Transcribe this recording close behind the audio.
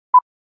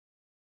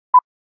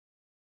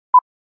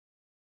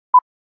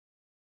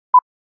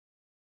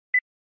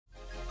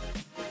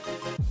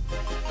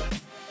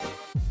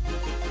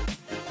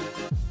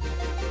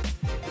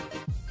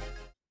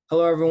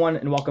Hello, everyone,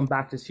 and welcome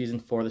back to season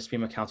four of the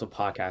Spima Council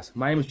podcast.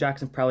 My name is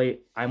Jackson Prelli.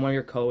 I'm one of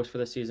your co-hosts for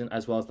this season,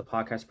 as well as the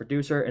podcast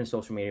producer and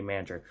social media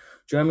manager.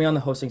 Joining me on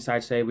the hosting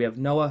side today, we have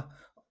Noah,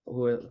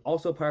 who is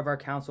also part of our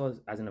council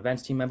as an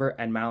events team member,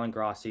 and Madeline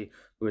Grossi,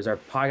 who is our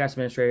podcast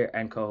administrator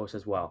and co-host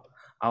as well.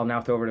 I'll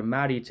now throw over to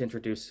Maddie to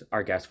introduce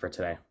our guest for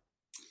today.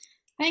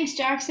 Thanks,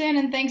 Jackson,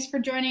 and thanks for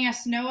joining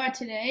us, Noah,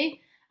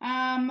 today.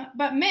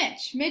 But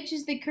Mitch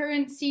is the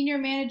current senior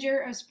manager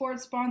of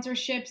sports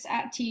sponsorships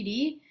at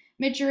TD.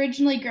 Mitch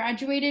originally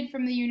graduated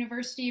from the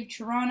University of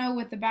Toronto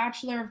with a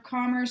Bachelor of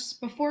Commerce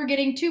before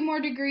getting two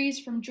more degrees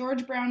from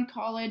George Brown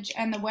College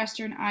and the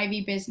Western Ivy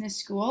Business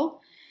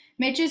School.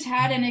 Mitch has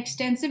had an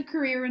extensive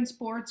career in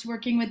sports,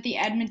 working with the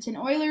Edmonton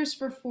Oilers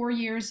for 4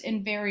 years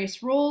in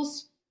various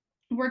roles,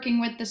 working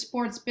with the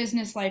Sports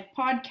Business Life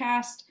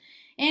podcast,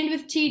 and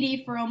with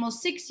TD for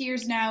almost 6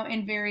 years now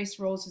in various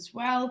roles as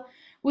well.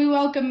 We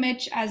welcome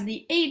Mitch as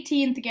the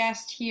 18th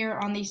guest here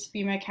on the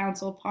Spima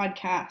Council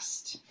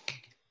podcast.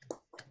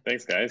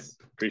 Thanks, guys.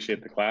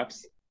 Appreciate the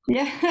claps.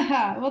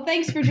 Yeah, well,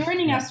 thanks for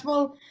joining us.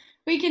 Well,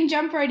 we can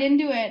jump right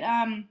into it.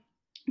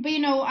 But,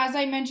 as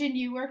I mentioned,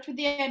 you worked with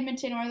the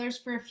Edmonton Oilers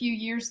for a few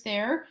years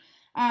there.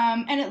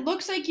 And it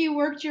looks like you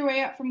worked your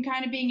way up from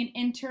kind of being an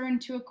intern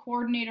to a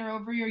coordinator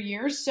over your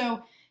years.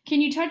 So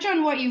can you touch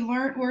on what you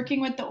learned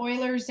working with the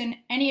Oilers and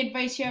any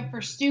advice you have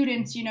for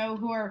students,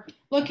 who are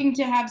looking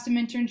to have some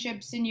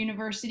internships in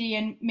university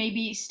and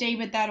maybe stay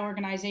with that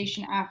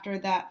organization after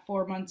that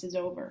 4 months is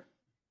over?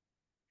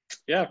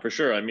 Yeah, for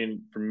sure. I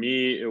mean, for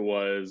me, it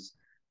was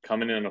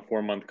coming in on a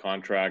 4 month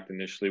contract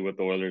initially with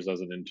the Oilers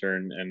as an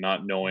intern and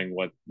not knowing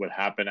what would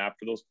happen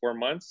after those 4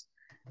 months.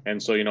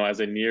 And so, as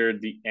I neared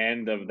the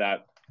end of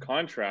that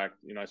contract,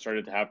 I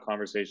started to have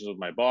conversations with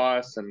my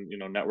boss and,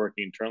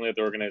 networking internally at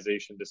the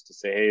organization just to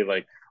say, hey,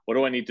 like, what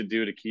do I need to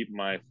do to keep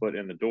my foot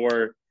in the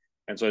door?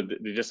 And so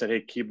they just said,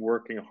 hey, keep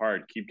working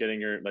hard, keep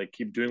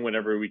keep doing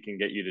whatever we can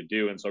get you to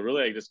do. And so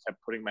really, I just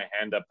kept putting my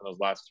hand up in those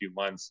last few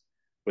months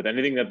with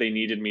anything that they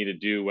needed me to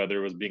do, whether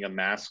it was being a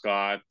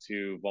mascot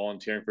to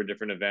volunteering for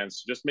different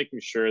events, just making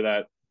sure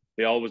that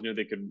they always knew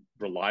they could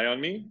rely on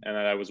me and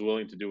that I was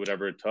willing to do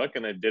whatever it took.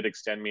 And it did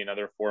extend me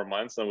another 4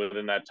 months. And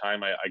within that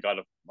time, I got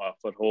a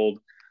foothold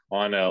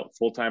on a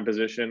full-time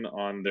position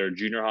on their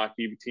junior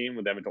hockey team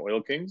with Edmonton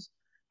Oil Kings,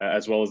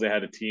 as well as they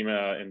had a team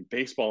in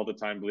baseball at the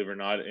time, believe it or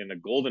not, in a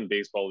golden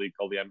baseball league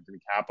called the Edmonton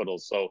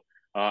Capitals. So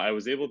I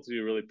was able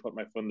to really put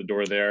my foot in the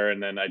door there.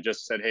 And then I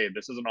just said, hey,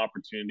 this is an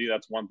opportunity.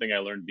 That's one thing I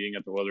learned being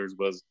at the Oilers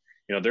was,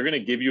 they're going to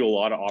give you a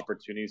lot of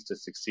opportunities to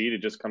succeed.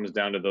 It just comes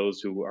down to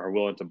those who are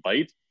willing to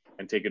bite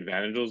and take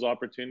advantage of those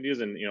opportunities.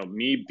 And,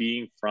 me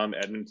being from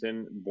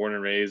Edmonton, born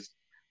and raised,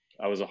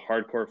 I was a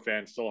hardcore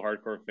fan, still a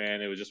hardcore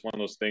fan. It was just one of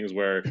those things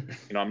where,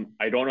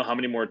 I don't know how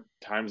many more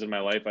times in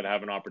my life I'd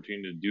have an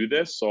opportunity to do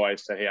this. So I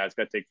said, hey, I just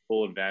got to take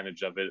full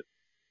advantage of it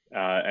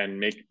and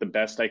make the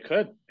best I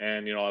could.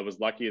 And, I was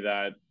lucky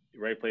that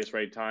right place,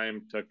 right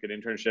time, took an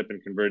internship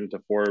and converted into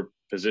 4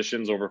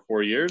 positions over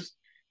 4 years.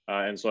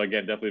 And so,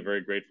 again, definitely very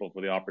grateful for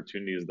the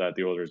opportunities that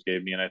the Oilers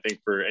gave me. And I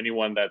think for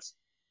anyone that's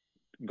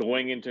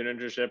going into an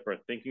internship or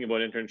thinking about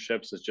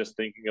internships, is just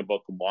thinking about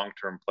the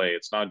long-term play.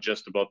 It's not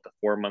just about the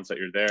 4 months that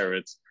you're there.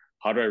 It's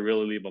how do I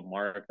really leave a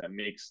mark that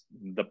makes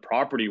the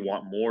property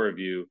want more of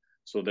you,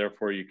 so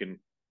therefore you can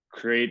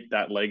create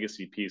that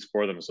legacy piece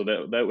for them. So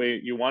that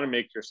way you want to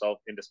make yourself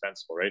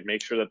indispensable, right?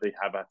 Make sure that they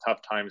have a tough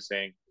time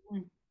saying,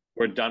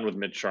 we're done with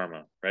Mitch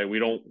Sharma, right? We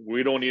don't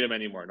need him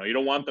anymore. No, you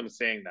don't want them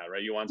saying that,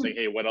 right? You want to say,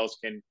 hey, what else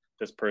can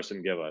this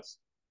person give us?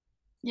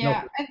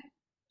 Yeah,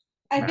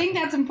 I think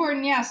that's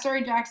important. Yeah,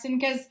 sorry, Jackson,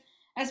 because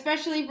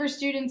especially for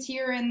students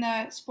here in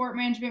the sport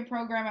management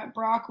program at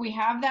Brock, we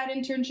have that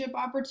internship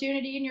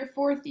opportunity in your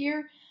fourth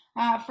year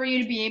for you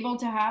to be able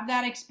to have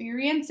that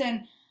experience.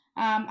 And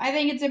I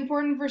think it's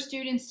important for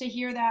students to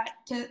hear that,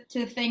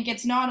 to think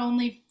it's not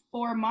only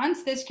 4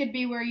 months. This could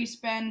be where you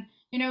spend,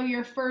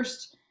 your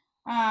first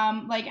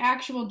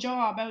actual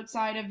job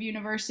outside of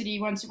university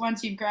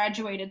once you've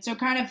graduated. So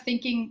kind of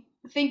thinking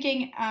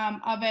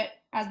of it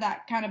as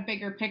that kind of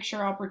bigger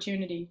picture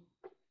opportunity.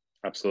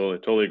 Absolutely.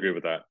 Totally agree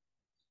with that.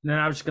 And then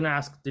I was just going to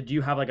ask, did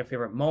you have like a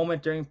favorite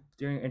moment during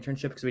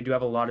internship? Because we do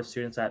have a lot of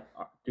students that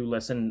do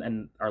listen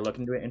and are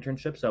looking to do an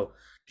internship. So do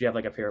you have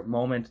like a favorite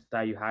moment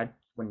that you had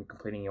when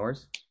completing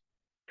yours?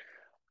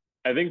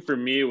 I think for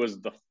me, it was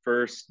the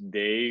first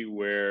day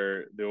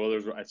where the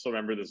Oilers I still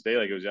remember this day,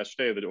 like it was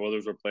yesterday, the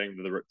Oilers were playing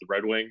the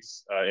Red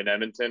Wings in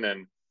Edmonton.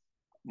 And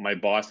my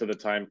boss at the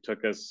time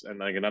took us and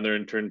like another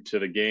intern to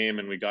the game.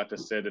 And we got to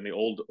sit in the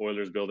old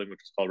Oilers building, which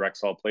was called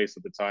Rexall Place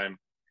at the time.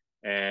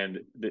 And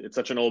it's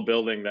such an old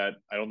building that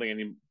I don't think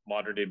any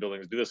modern day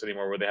buildings do this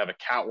anymore, where they have a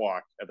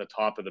catwalk at the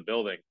top of the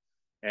building.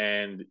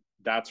 And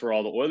that's where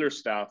all the Oilers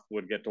staff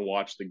would get to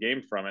watch the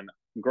game from. And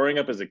growing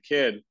up as a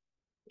kid,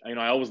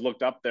 I always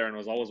looked up there and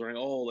was always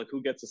wondering, oh, like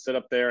who gets to sit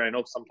up there? I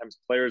know sometimes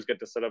players get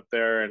to sit up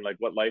there and like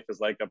what life is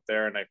like up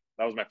there. And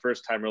that was my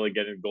first time really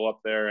getting to go up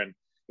there. And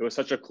it was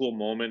such a cool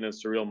moment, a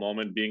surreal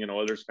moment being an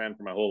Oilers fan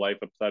for my whole life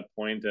up to that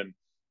point. And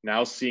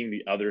now seeing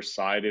the other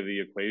side of the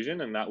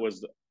equation. And that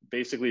was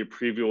basically a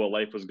preview of what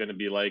life was going to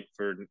be like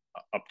for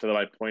up to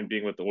my point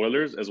being with the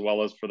Oilers, as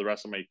well as for the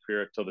rest of my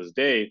career till this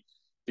day,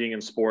 being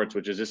in sports,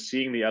 which is just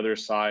seeing the other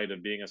side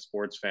of being a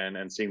sports fan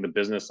and seeing the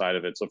business side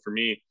of it. So for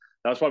me,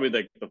 that was probably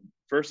like the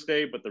first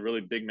day, but the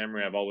really big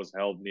memory I've always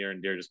held near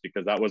and dear, just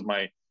because that was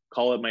my,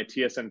 call it my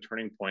TSN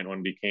turning point, when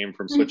it became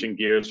from switching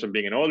gears from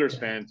being an Oilers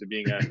fan to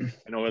being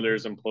an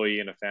Oilers employee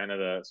and a fan of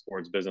the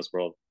sports business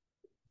world.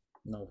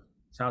 No,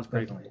 sounds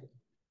great. Definitely.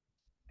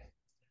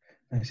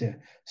 Thanks. Yeah.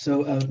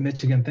 So,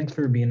 Mitch, again, thanks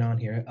for being on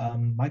here.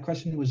 My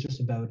question was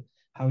just about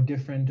how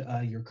different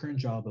your current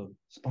job of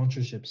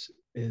sponsorships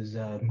is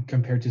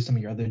compared to some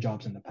of your other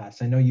jobs in the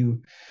past. I know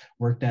you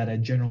worked at a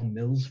General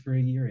Mills for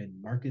a year in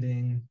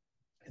marketing,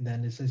 and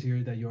then it says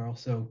here that you're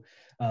also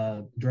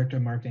director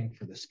of marketing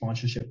for the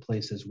sponsorship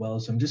place as well.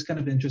 So I'm just kind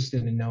of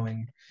interested in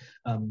knowing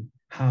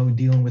how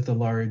dealing with a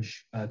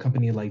large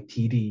company like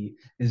TD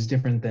is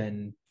different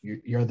than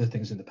your other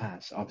things in the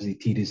past. Obviously,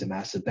 TD is a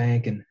massive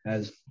bank and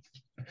has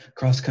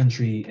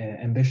cross-country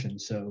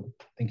ambitions. So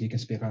I think you can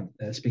speak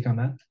on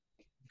that.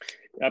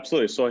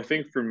 Absolutely. So I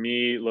think for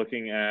me,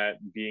 looking at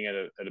being at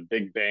a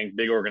big bank,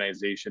 big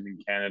organization in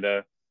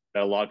Canada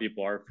that a lot of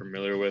people are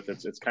familiar with,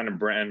 it's kind of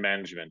brand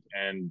management.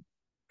 And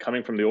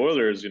coming from the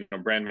Oilers,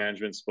 brand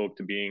management spoke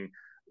to being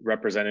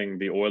representing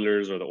the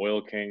Oilers or the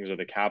Oil Kings or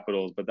the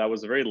Capitals, but that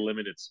was a very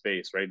limited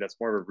space, right? That's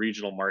more of a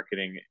regional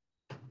marketing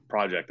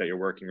project that you're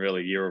working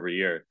really year over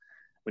year.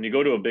 When you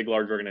go to a big,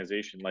 large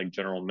organization like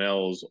General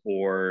Mills,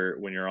 or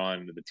when you're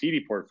on the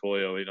TD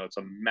portfolio, it's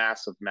a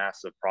massive,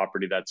 massive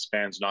property that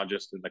spans not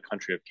just in the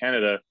country of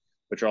Canada,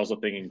 but you're also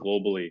thinking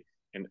globally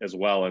as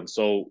well. And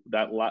so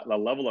that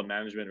level of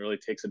management really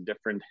takes a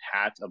different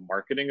hat of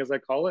marketing, as I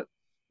call it,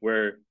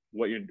 where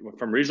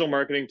from regional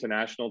marketing to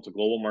national to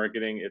global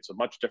marketing, it's a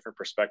much different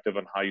perspective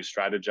on how you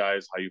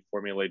strategize, how you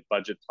formulate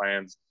budget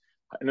plans,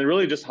 and then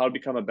really just how to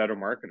become a better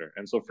marketer.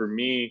 And so for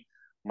me,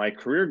 my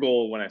career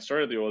goal when I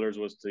started the Oilers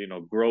was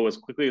to, grow as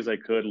quickly as I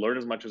could, learn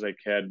as much as I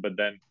could. But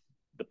then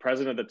the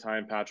president at the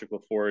time, Patrick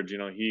LaForge,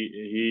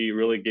 he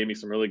really gave me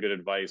some really good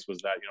advice, was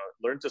that,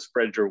 learn to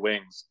spread your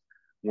wings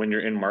when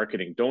you're in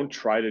marketing. Don't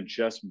try to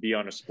just be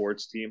on a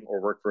sports team or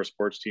work for a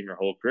sports team your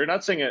whole career.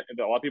 Not saying it,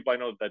 a lot of people I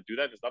know that do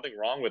that. There's nothing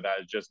wrong with that.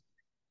 It's just,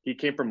 he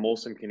came from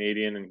Molson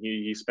Canadian, and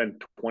he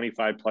spent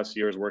 25 plus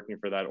years working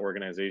for that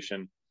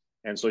organization.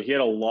 And so he had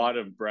a lot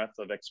of breadth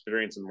of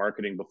experience in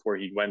marketing before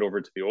he went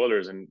over to the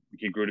Oilers, and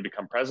he grew to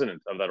become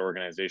president of that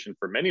organization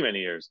for many,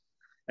 many years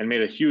and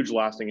made a huge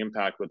lasting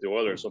impact with the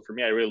Oilers. So for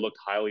me, I really looked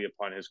highly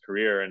upon his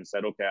career and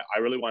said, okay, I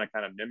really want to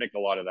kind of mimic a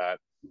lot of that.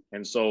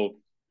 And so,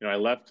 I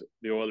left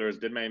the Oilers,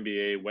 did my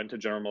MBA, went to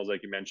General Mills,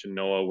 like you mentioned,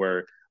 Noah,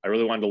 where I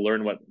really wanted to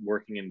learn what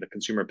working in the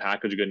consumer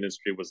packaged good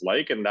industry was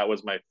like. And that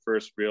was my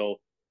first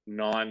real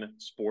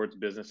non-sports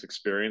business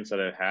experience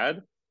that I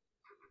had,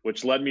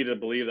 which led me to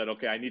believe that,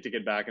 okay, I need to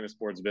get back into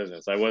sports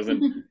business. I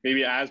wasn't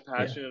maybe as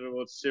passionate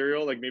about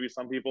cereal like maybe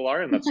some people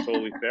are, and that's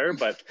totally fair.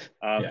 But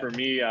for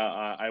me,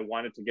 I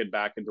wanted to get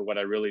back into what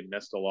I really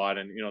missed a lot.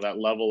 And, that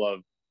level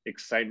of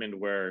excitement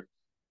where,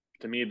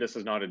 to me, this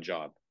is not a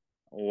job.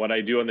 What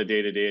I do on the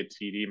day-to-day at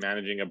TD,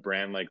 managing a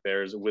brand like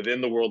theirs within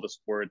the world of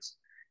sports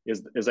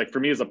is like, for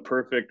me, is a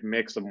perfect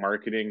mix of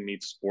marketing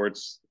meets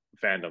sports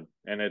fandom.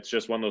 And it's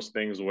just one of those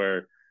things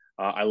where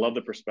I love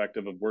the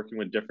perspective of working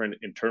with different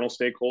internal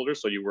stakeholders.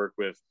 So you work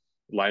with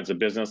lines of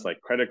business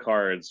like credit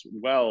cards,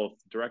 wealth,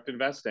 direct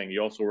investing.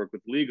 You also work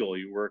with legal.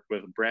 You work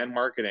with brand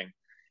marketing.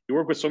 You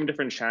work with so many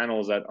different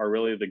channels that are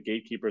really the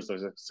gatekeepers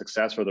of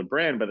success for the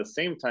brand. But at the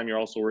same time, you're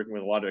also working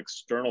with a lot of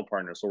external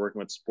partners. So working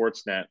with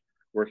Sportsnet,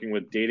 working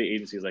with data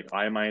agencies like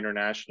IMI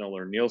International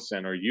or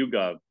Nielsen or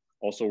YouGov,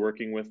 also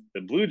working with the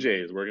Blue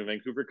Jays, working with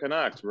Vancouver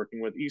Canucks, working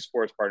with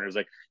esports partners.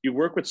 Like, you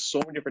work with so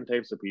many different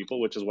types of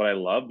people, which is what I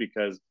love,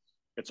 because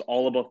it's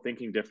all about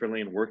thinking differently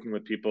and working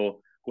with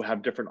people who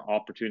have different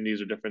opportunities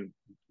or different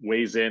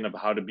ways in of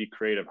how to be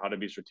creative, how to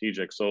be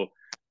strategic. So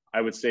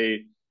I would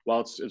say, while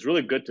it's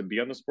really good to be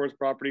on the sports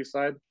property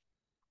side,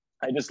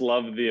 I just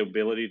love the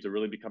ability to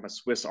really become a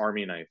Swiss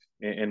Army knife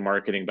in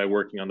marketing by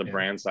working on the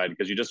brand side,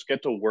 because you just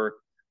get to work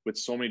with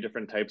so many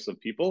different types of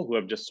people who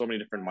have just so many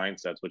different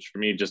mindsets, which for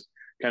me just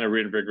kind of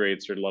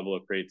reinvigorates your level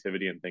of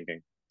creativity and thinking.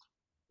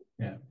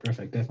 Yeah,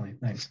 perfect. Definitely.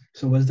 Nice.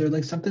 So was there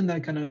like something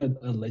that kind of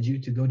led you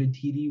to go to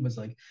TD? Was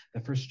like the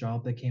first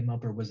job that came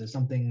up, or was it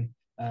something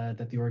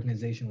that the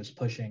organization was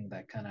pushing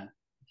that kind of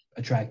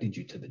attracted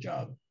you to the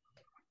job?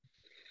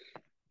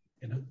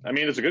 I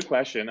mean, it's a good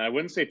question. I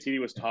wouldn't say TD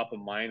was top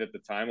of mind at the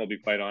time. I'll be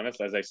quite honest,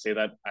 as I say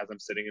that as I'm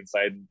sitting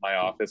inside my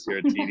office here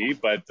at TD.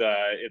 But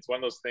it's one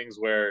of those things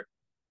where,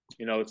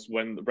 it's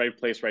when the right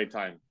place, right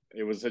time.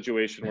 It was a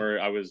situation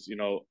where I was,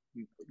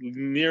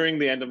 nearing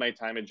the end of my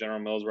time at General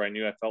Mills, where I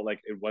knew I felt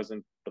like it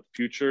wasn't the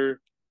future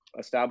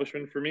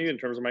establishment for me in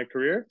terms of my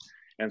career.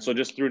 And so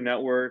just through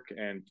network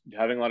and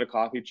having a lot of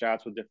coffee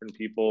chats with different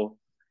people,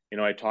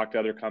 I talked to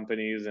other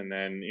companies, and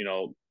then,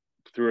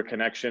 through a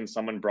connection,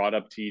 someone brought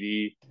up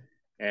TD,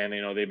 and,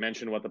 they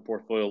mentioned what the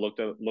portfolio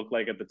looked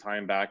like at the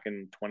time back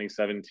in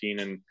 2017.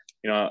 And,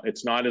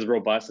 it's not as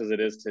robust as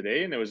it is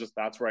today. And it was just,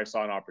 that's where I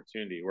saw an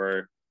opportunity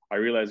where I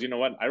realized, you know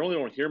what, I really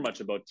don't hear much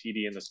about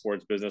TD in the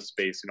sports business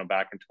space,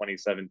 back in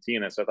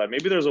 2017. And so I thought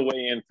maybe there's a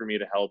way in for me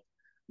to help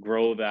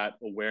grow that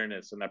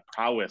awareness and that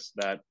prowess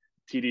that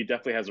TD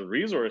definitely has the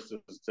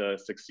resources to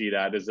succeed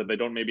at, is that they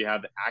don't maybe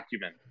have the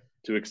acumen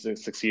to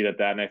succeed at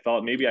that. And I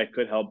felt maybe I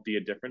could help be a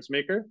difference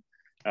maker.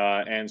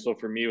 And so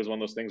for me, it was one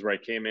of those things where I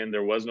came in,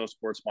 there was no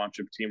sports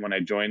sponsorship team when I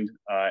joined.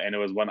 And I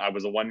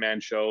was a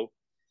one-man show,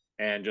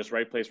 and just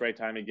right place, right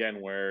time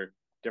again, where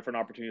different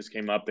opportunities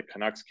came up. The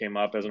Canucks came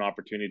up as an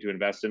opportunity to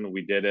invest in.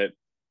 We did it.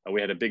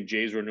 We had a big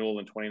Jays renewal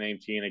in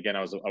 2019. Again,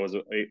 I was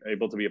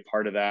able to be a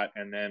part of that.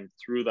 And then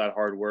through that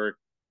hard work,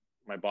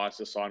 my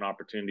bosses saw an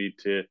opportunity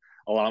to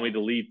allow me to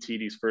lead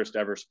TD's first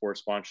ever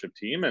sports sponsorship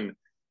team, and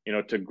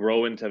to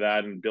grow into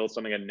that and build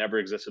something that never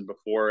existed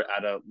before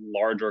at a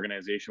large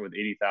organization with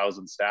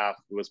 80,000 staff.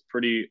 It was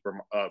pretty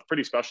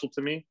special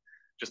to me,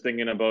 just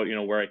thinking about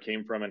where I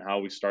came from and how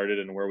we started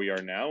and where we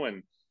are now,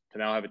 and to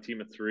now have a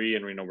team of 3,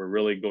 and we're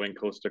really going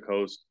coast to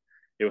coast.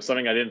 It was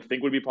something I didn't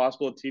think would be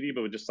possible at TD, but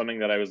it was just something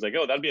that I was like,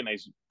 oh, that'd be a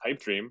nice pipe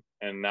dream,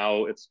 and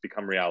now it's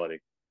become reality.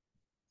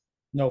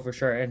 No, for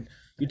sure. And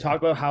you talk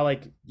about how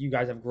you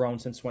guys have grown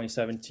since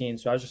 2017.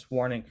 So I was just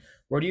wondering,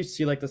 where do you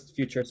see the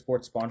future of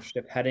sports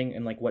sponsorship heading,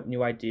 and what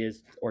new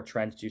ideas or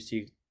trends do you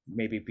see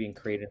maybe being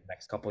created in the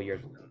next couple of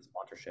years in the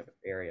sponsorship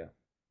area?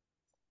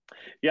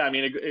 Yeah, I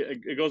mean,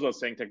 it goes without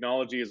saying,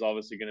 technology is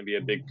obviously going to be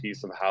a big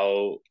piece of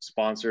how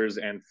sponsors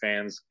and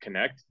fans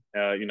connect.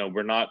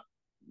 We're not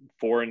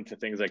foreign to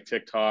things like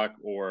TikTok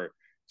or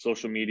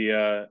social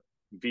media,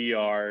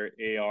 VR,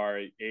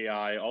 AR,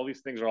 AI. All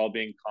these things are all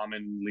being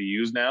commonly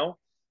used now.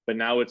 But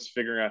now it's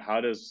figuring out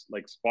how does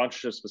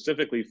sponsorship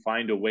specifically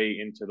find a way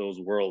into those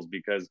worlds,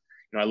 because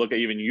I look at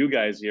even you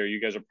guys here.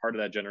 You guys are part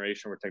of that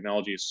generation where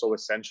technology is so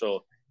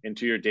essential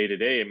into your day to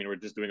day. I mean, we're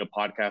just doing a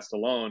podcast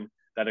alone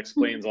that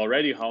explains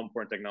already how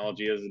important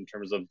technology is in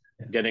terms of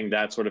getting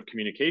that sort of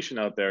communication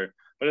out there.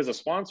 But as a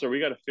sponsor, we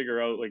got to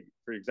figure out,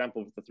 for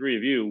example, with the 3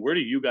 of you, where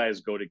do you guys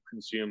go to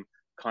consume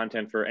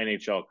content for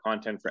NHL,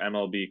 content for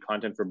MLB,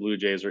 content for Blue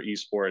Jays or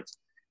esports,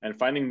 and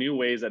finding new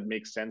ways that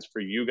make sense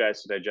for you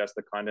guys to digest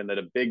the content that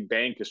a big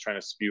bank is trying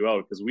to spew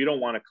out, because we don't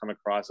want to come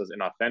across as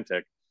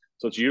inauthentic.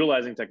 So it's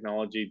utilizing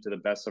technology to the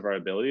best of our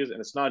abilities. And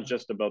it's not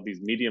just about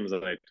these mediums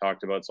that I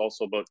talked about. It's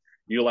also about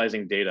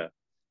utilizing data.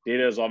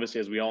 Data is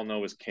obviously, as we all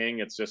know, is king.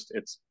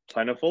 It's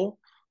plentiful,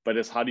 but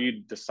it's how do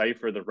you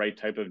decipher the right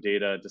type of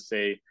data to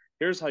say,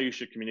 here's how you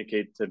should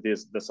communicate to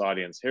this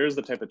audience. Here's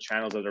the type of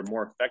channels that are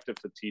more effective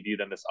to TD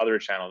than this other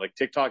channel. Like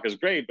TikTok is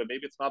great, but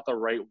maybe it's not the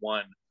right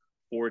one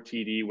for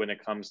TD when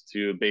it comes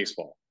to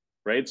baseball,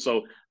 right?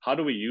 So how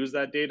do we use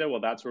that data?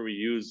 Well, that's where we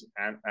use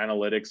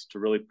analytics to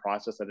really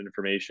process that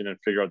information and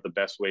figure out the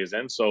best ways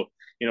in. So,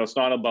 it's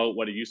not about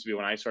what it used to be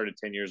when I started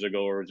 10 years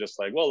ago, or just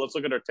well, let's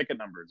look at our ticket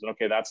numbers. And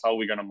okay, that's how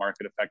we're going to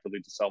market effectively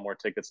to sell more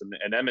tickets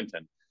in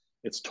Edmonton.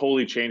 It's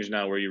totally changed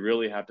now, where you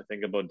really have to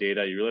think about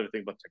data. You really have to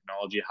think about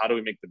technology. How do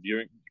we make the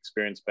viewing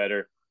experience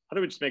better? How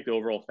do we just make the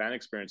overall fan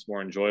experience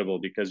more enjoyable?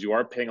 Because you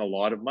are paying a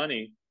lot of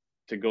money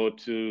to go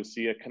to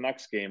see a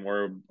Canucks game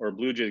or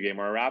Blue Jays game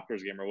or a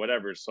Raptors game or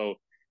whatever. So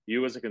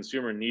you as a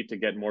consumer need to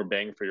get more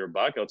bang for your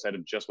buck outside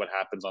of just what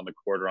happens on the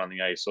court or on the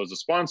ice. So as a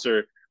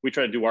sponsor, we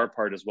try to do our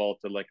part as well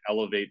to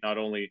elevate not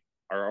only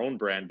our own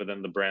brand, but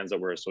then the brands that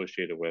we're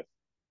associated with.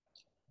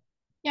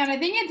 Yeah, and I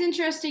think it's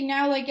interesting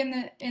now,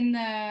 in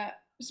the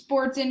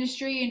sports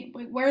industry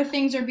and where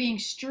things are being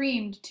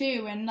streamed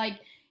too, and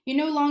you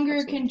no longer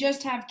Absolutely. can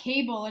just have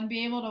cable and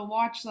be able to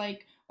watch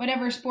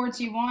whatever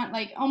sports you want.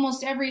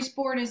 Almost every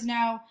sport is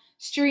now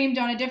streamed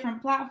on a different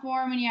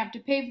platform, and you have to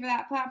pay for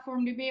that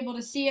platform to be able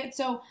to see it.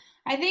 So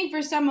I think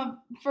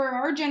for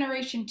our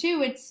generation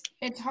too,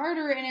 it's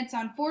harder, and it's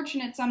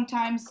unfortunate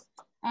sometimes,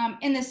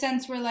 in the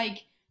sense where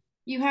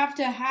you have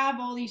to have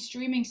all these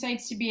streaming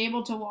sites to be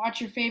able to watch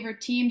your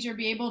favorite teams or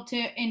be able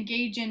to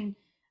engage in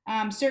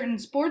certain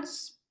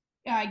sports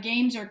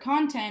games or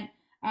content,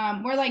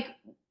 where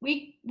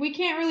we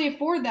can't really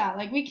afford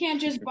that. We can't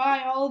just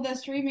buy all of the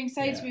streaming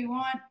sites we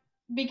want,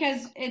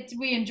 because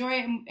we enjoy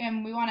it,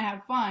 and we want to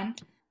have fun.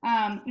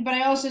 But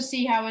I also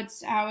see how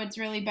it's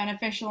really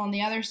beneficial on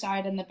the other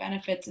side, and the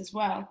benefits as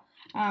well.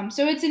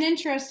 So it's an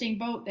interesting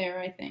boat there,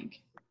 I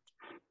think.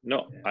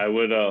 No, I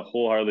would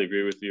wholeheartedly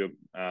agree with you,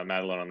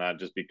 Madeline, on that,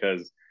 just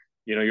because,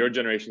 your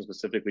generation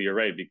specifically, you're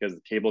right, because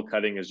cable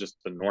cutting is just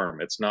the norm.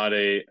 It's not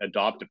a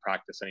adopted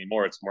practice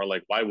anymore. It's more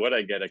like, why would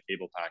I get a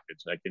cable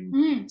package? I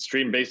can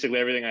stream basically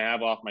everything I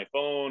have off my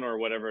phone or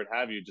whatever it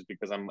have you, just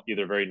because I'm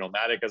either very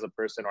nomadic as a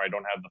person, or I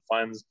don't have the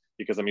funds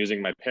because I'm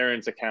using my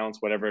parents' accounts,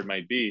 whatever it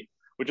might be,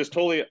 which is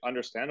totally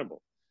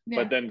understandable.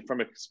 Yeah. But then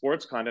from a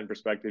sports content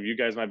perspective, you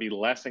guys might be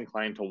less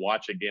inclined to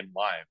watch a game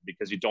live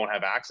because you don't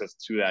have access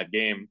to that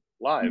game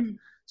live.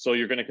 So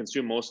you're going to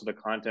consume most of the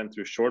content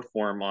through short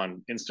form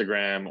on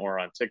Instagram or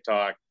on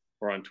TikTok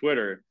or on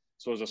Twitter.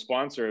 So as a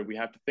sponsor, we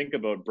have to think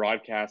about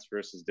broadcast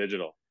versus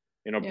digital,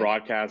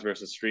 broadcast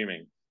versus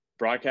streaming.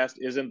 Broadcast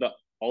isn't the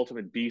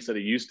ultimate beast that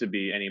it used to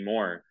be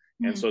anymore.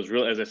 And so it's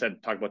really, as I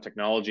said, talk about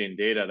technology and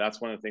data.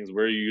 That's one of the things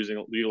we're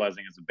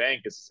utilizing as a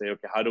bank, is to say,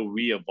 okay, how do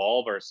we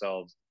evolve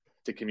ourselves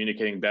to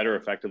communicating better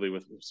effectively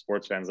with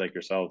sports fans like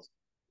yourselves.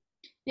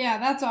 Yeah,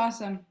 that's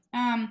awesome.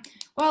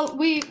 Well,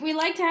 we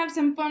like to have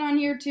some fun on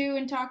here too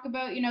and talk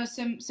about,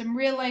 some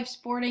real life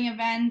sporting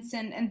events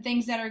and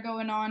things that are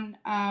going on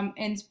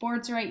in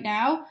sports right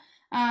now.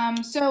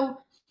 So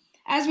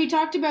as we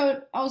talked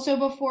about also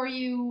before,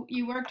 you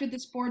worked with the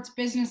Sports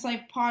Business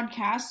Life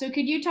podcast. So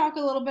could you talk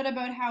a little bit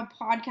about how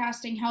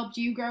podcasting helped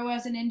you grow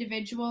as an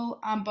individual,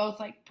 both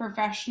like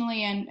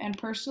professionally and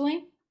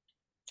personally?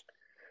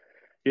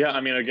 Yeah,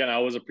 I mean, again, I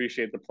always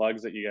appreciate the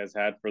plugs that you guys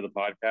had for the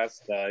podcast.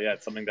 Yeah,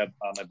 it's something that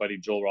my buddy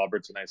Joel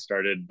Roberts and I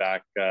started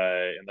back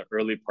in the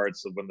early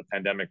parts of when the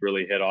pandemic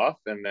really hit off.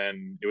 And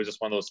then it was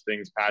just one of those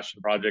things,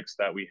 passion projects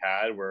that we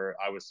had where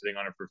I was sitting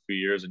on it for a few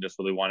years and just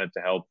really wanted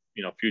to help,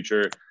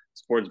 future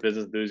sports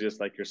business enthusiasts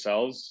like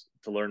yourselves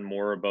to learn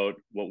more about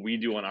what we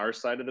do on our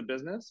side of the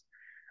business.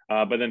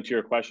 But then to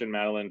your question,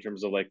 Madeline, in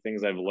terms of like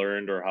things I've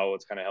learned or how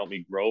it's kind of helped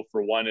me grow,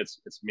 for one,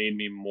 it's made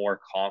me more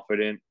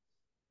confident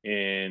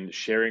in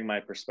sharing my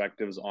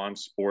perspectives on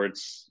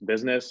sports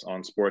business,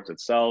 on sports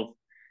itself,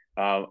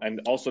 and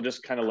also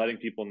just kind of letting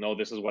people know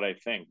this is what I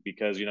think,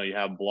 because you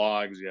have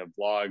blogs, you have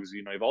vlogs,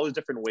 you have all these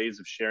different ways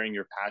of sharing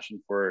your passion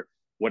for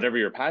whatever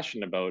you're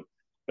passionate about,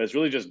 but it's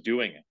really just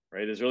doing it,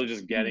 right? It's really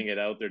just getting it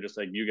out there, just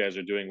like you guys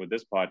are doing with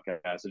this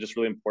podcast. It's just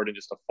really important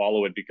just to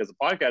follow it, because the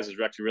podcast is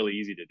actually really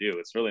easy to do.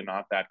 It's really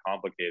not that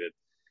complicated.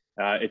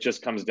 It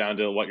just comes down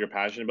to what you're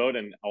passionate about,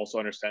 and also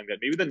understanding that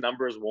maybe the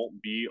numbers won't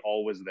be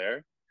always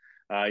there.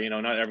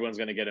 Not everyone's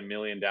going to get 1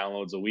 million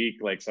downloads a week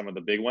like some of the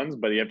big ones,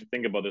 but you have to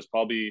think about there's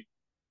probably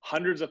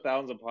hundreds of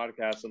thousands of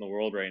podcasts in the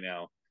world right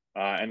now,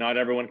 and not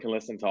everyone can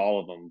listen to all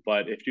of them.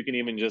 But if you can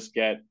even just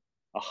get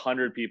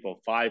 100 people,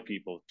 5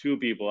 people, 2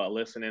 people that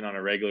listen in on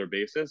a regular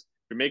basis,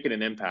 you're making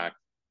an impact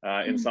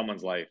in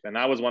someone's life. And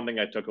that was one thing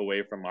I took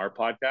away from our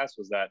podcast,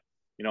 was that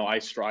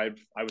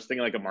I was thinking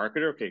like a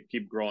marketer, okay,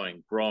 keep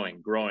growing,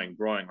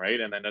 right?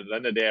 And then at the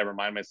end of the day, I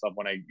remind myself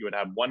when you would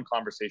have one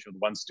conversation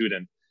with one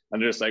student,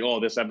 and they're just like, oh,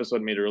 this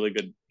episode made a really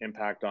good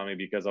impact on me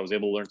because I was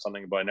able to learn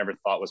something about I never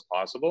thought was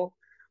possible.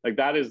 Like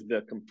that is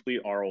the complete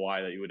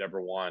ROI that you would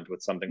ever want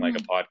with something like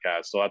a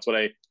podcast. So that's what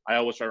I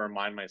always try to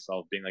remind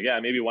myself, being like, yeah,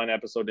 maybe one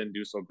episode didn't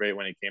do so great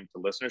when it came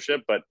to listenership,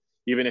 but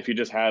even if you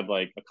just had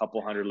like a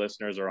couple hundred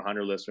listeners or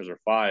 100 listeners or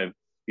 5,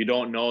 you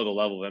don't know the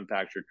level of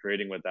impact you're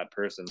creating with that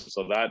person.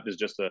 So that is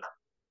just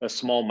a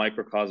small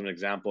microcosm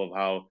example of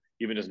how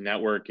even just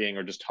networking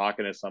or just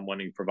talking to someone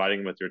and providing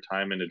them with your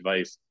time and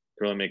advice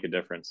can really make a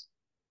difference.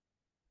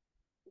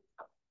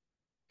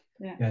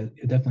 Yeah,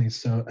 definitely.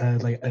 So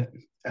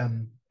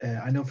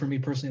I know for me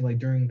personally, like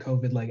during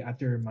COVID, like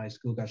after my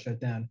school got shut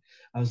down,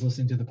 I was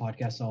listening to the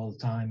podcast all the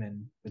time,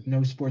 and with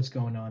no sports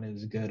going on, it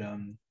was a good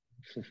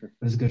it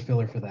was a good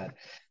filler for that.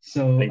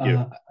 So Thank you.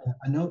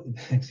 I know,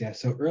 thanks. Yeah.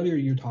 So earlier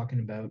you were talking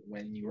about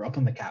when you were up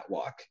on the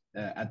catwalk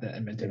at the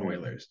Edmonton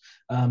Oilers.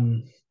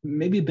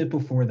 Maybe a bit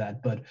before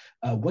that, but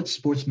what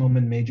sports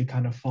moment made you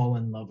kind of fall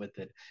in love with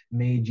it?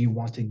 Made you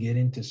want to get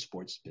into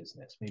sports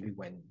business? Maybe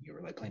when you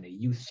were like playing a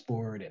youth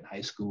sport in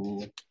high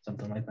school,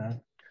 something like that.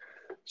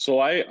 So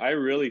I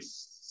really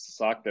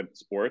sucked at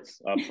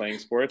sports, playing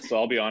sports. So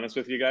I'll be honest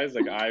with you guys,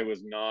 like I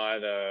was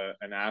not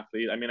an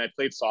athlete. I mean, I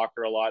played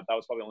soccer a lot. That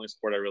was probably the only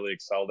sport I really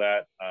excelled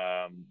at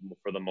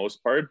for the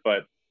most part.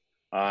 But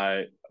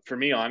for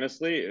me,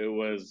 honestly,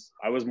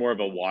 I was more of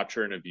a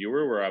watcher and a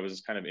viewer, where I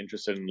was kind of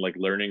interested in like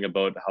learning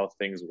about how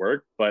things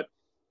work. But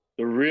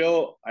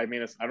I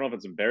mean, I don't know if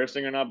it's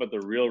embarrassing or not, but the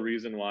real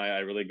reason why I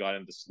really got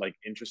into like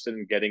interested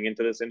in getting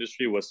into this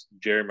industry was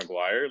Jerry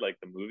Maguire, like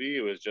the movie.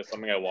 It was just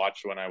something I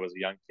watched when I was a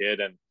young kid,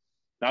 and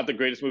not the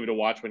greatest movie to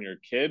watch when you're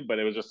a kid, but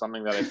it was just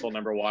something that I still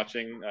remember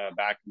watching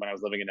back when I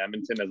was living in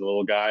Edmonton as a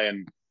little guy.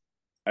 And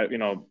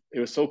it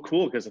was so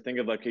cool because I think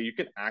of like, okay, you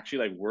can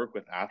actually like work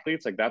with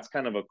athletes. Like that's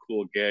kind of a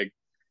cool gig.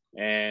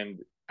 And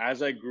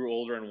as I grew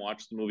older and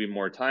watched the movie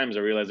more times, I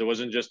realized it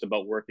wasn't just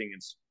about working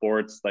in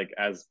sports, like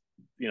as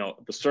the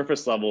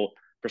surface level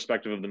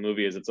perspective of the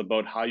movie is. It's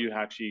about how you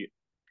actually,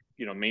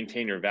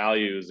 maintain your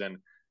values and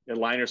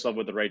align yourself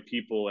with the right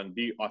people and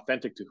be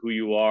authentic to who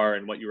you are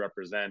and what you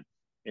represent.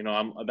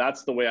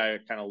 That's the way I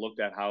kind of looked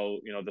at how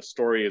the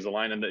story is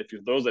aligned. And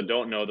those that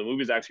don't know, the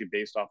movie is actually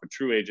based off a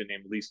true agent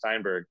named Lee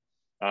Steinberg.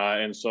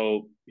 And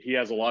so he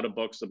has a lot of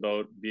books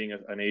about being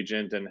an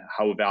agent and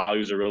how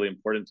values are really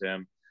important to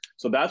him.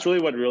 So that's really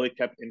what really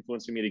kept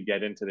influencing me to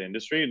get into the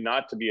industry,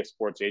 not to be a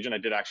sports agent. I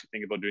did actually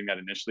think about doing that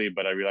initially,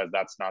 but I realized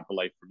that's not the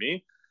life for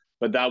me.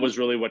 But that was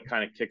really what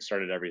kind of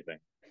kickstarted everything.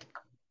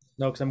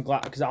 No, because I'm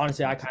glad, because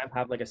honestly, I kind of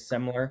have like a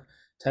similar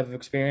type of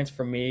experience.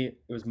 For me,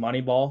 it was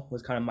Moneyball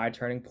was kind of my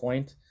turning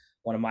point,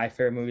 one of my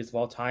favorite movies of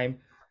all time.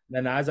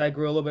 Then as I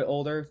grew a little bit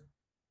older,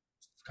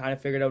 kind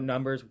of figured out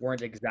numbers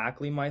weren't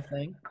exactly my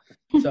thing.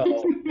 So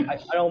I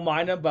don't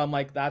mind them, but I'm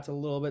like, that's a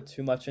little bit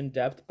too much in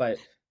depth. But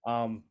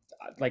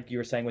like you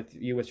were saying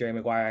with Jerry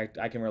Maguire,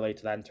 I can relate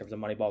to that in terms of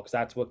Moneyball, because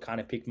that's what kind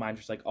of piqued my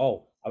interest. Like,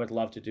 oh, I would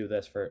love to do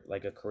this for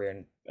like a career,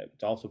 and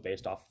it's also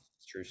based off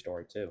a true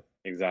story too.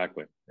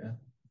 Exactly. Yeah.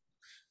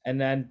 And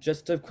then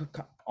just to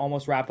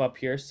almost wrap up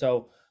here,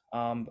 so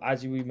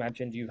As you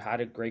mentioned, you've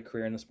had a great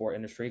career in the sport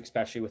industry,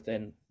 especially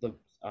within the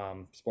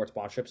sports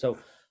sponsorship. So,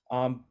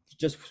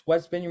 just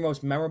what's been your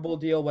most memorable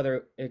deal?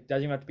 Whether it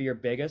doesn't even have to be your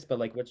biggest, but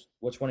like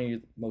which one are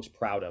you most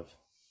proud of?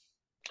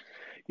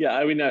 Yeah,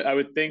 I mean, I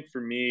would think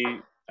for me,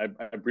 I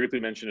briefly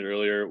mentioned it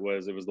earlier. It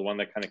was the one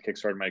that kind of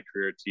kickstarted my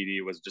career at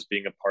TD, was just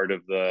being a part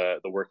of the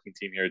working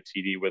team here at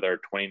TD with our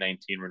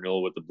 2019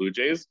 renewal with the Blue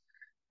Jays.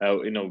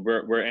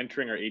 We're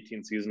entering our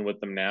 18th season with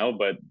them now,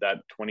 but that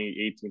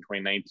 2018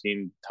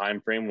 2019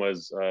 timeframe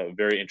was a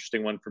very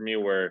interesting one for me,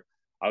 where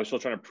I was still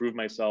trying to prove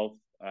myself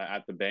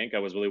at the bank. I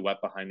was really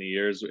wet behind the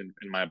ears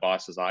in my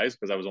boss's eyes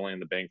because I was only in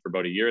the bank for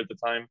about a year at the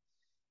time.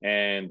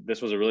 And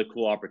this was a really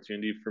cool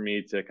opportunity for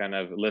me to kind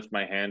of lift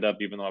my hand up,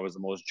 even though I was the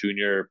most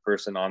junior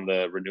person on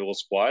the renewal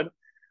squad.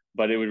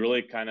 But it would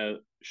really kind of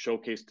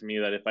showcase to me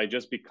that if I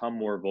just become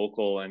more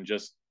vocal and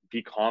just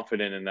be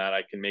confident in that,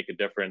 I can make a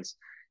difference.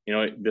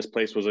 This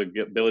place was a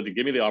ability to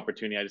give me the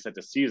opportunity. I just had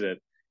to seize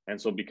it. And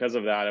so because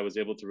of that, I was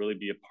able to really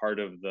be a part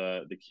of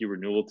the key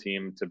renewal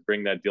team to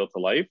bring that deal to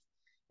life.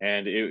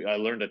 And I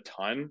learned a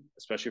ton,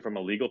 especially from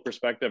a legal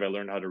perspective. I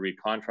learned how to read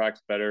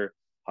contracts better,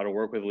 how to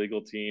work with a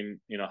legal team,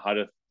 how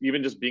to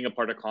even just being a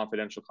part of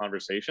confidential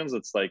conversations.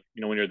 It's like,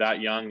 when you're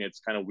that young, it's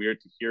kind of weird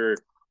to hear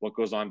what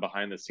goes on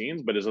behind the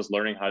scenes, but it's just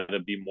learning how to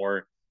be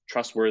more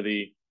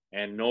trustworthy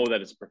and know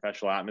that it's a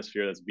professional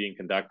atmosphere that's being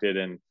conducted.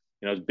 And,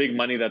 it's big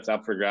money that's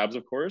up for grabs,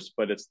 of course,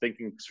 but it's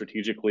thinking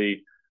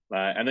strategically.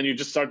 And then you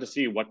just start to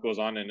see what goes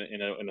on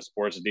in a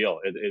sports deal.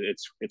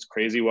 It's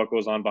crazy what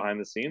goes on behind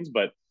the scenes,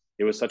 but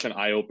it was such an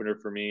eye opener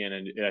for me. And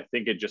I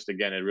think it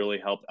really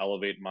helped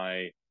elevate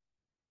my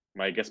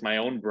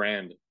own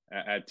brand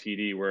at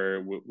TD,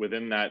 where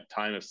within that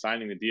time of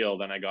signing the deal,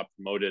 then I got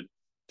promoted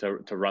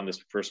to run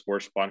this first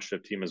sports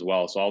sponsorship team as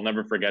well. So I'll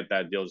never forget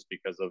that deal, just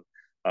because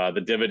of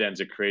the dividends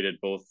it created,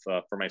 both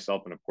for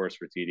myself and of course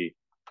for TD.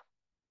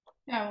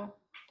 Yeah, well,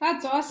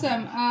 that's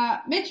awesome.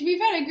 Mitch, we've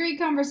had a great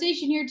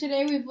conversation here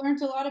today. We've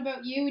learned a lot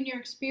about you and your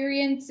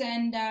experience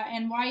and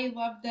why you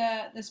love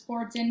the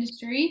sports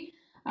industry.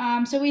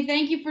 So we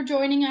thank you for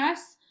joining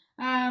us.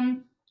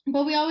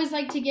 But we always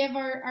like to give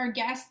our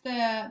guests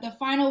the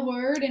final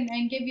word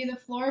and give you the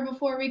floor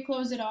before we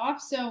close it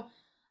off. So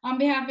on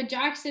behalf of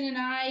Jackson and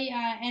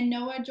I and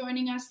Noah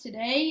joining us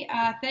today,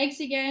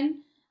 thanks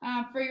again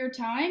for your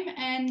time,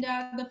 and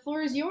the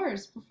floor is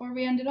yours before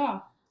we end it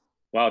off.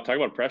 Wow, talk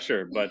about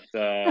pressure. But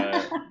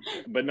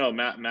no,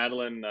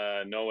 Madeline,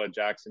 Noah,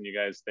 Jackson, you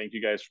guys, thank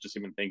you guys for just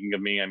even thinking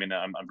of me. I mean,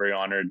 I'm very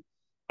honored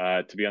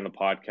to be on the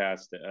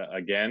podcast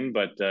again.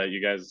 But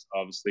you guys,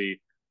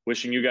 obviously,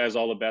 wishing you guys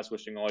all the best,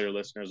 wishing all your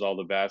listeners all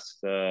the best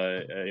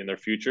in their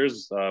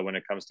futures when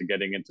it comes to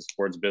getting into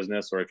sports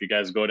business, or if you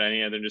guys go to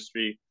any other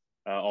industry,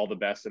 all the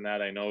best in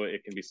that. I know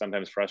it can be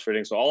sometimes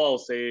frustrating. So all I'll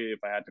say, if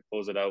I had to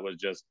close it out, was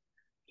just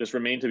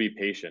remain to be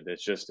patient.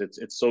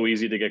 It's so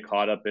easy to get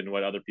caught up in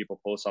what other people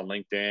post on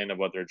LinkedIn of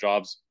what their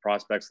jobs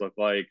prospects look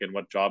like and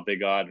what job they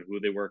got and who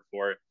they work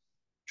for.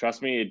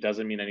 Trust me, it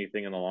doesn't mean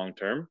anything in the long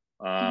term.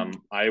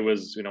 I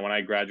was, when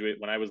I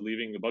was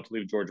about to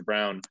leave George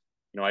Brown,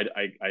 I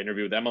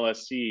interviewed with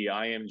MLSC,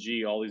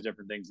 IMG, all these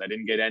different things. I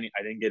didn't get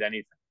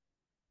anything.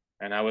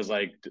 And I was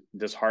like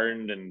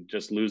disheartened and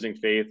just losing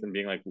faith and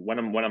being like, when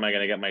am I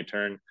going to get my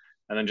turn?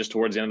 And then just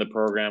towards the end of the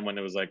program, when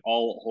it was like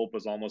all hope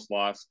was almost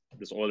lost,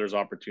 this Oilers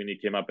opportunity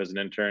came up as an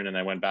intern, and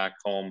I went back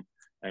home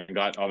and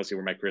got obviously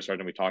where my career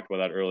started. And we talked about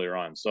that earlier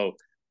on. So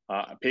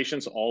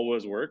patience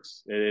always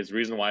works. It is the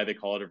reason why they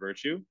call it a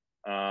virtue.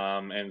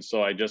 And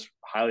so I just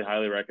highly,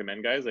 highly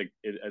recommend, guys,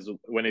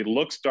 when it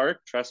looks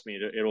dark, trust me,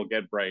 it'll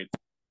get bright.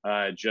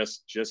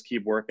 Just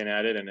keep working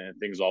at it, and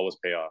things always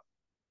pay off.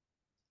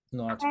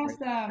 No, that's great.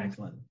 Awesome.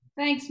 Excellent.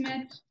 Thanks,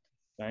 Mitch.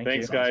 Thank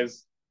Thanks, you.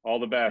 guys. All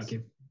the best.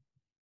 Thank you.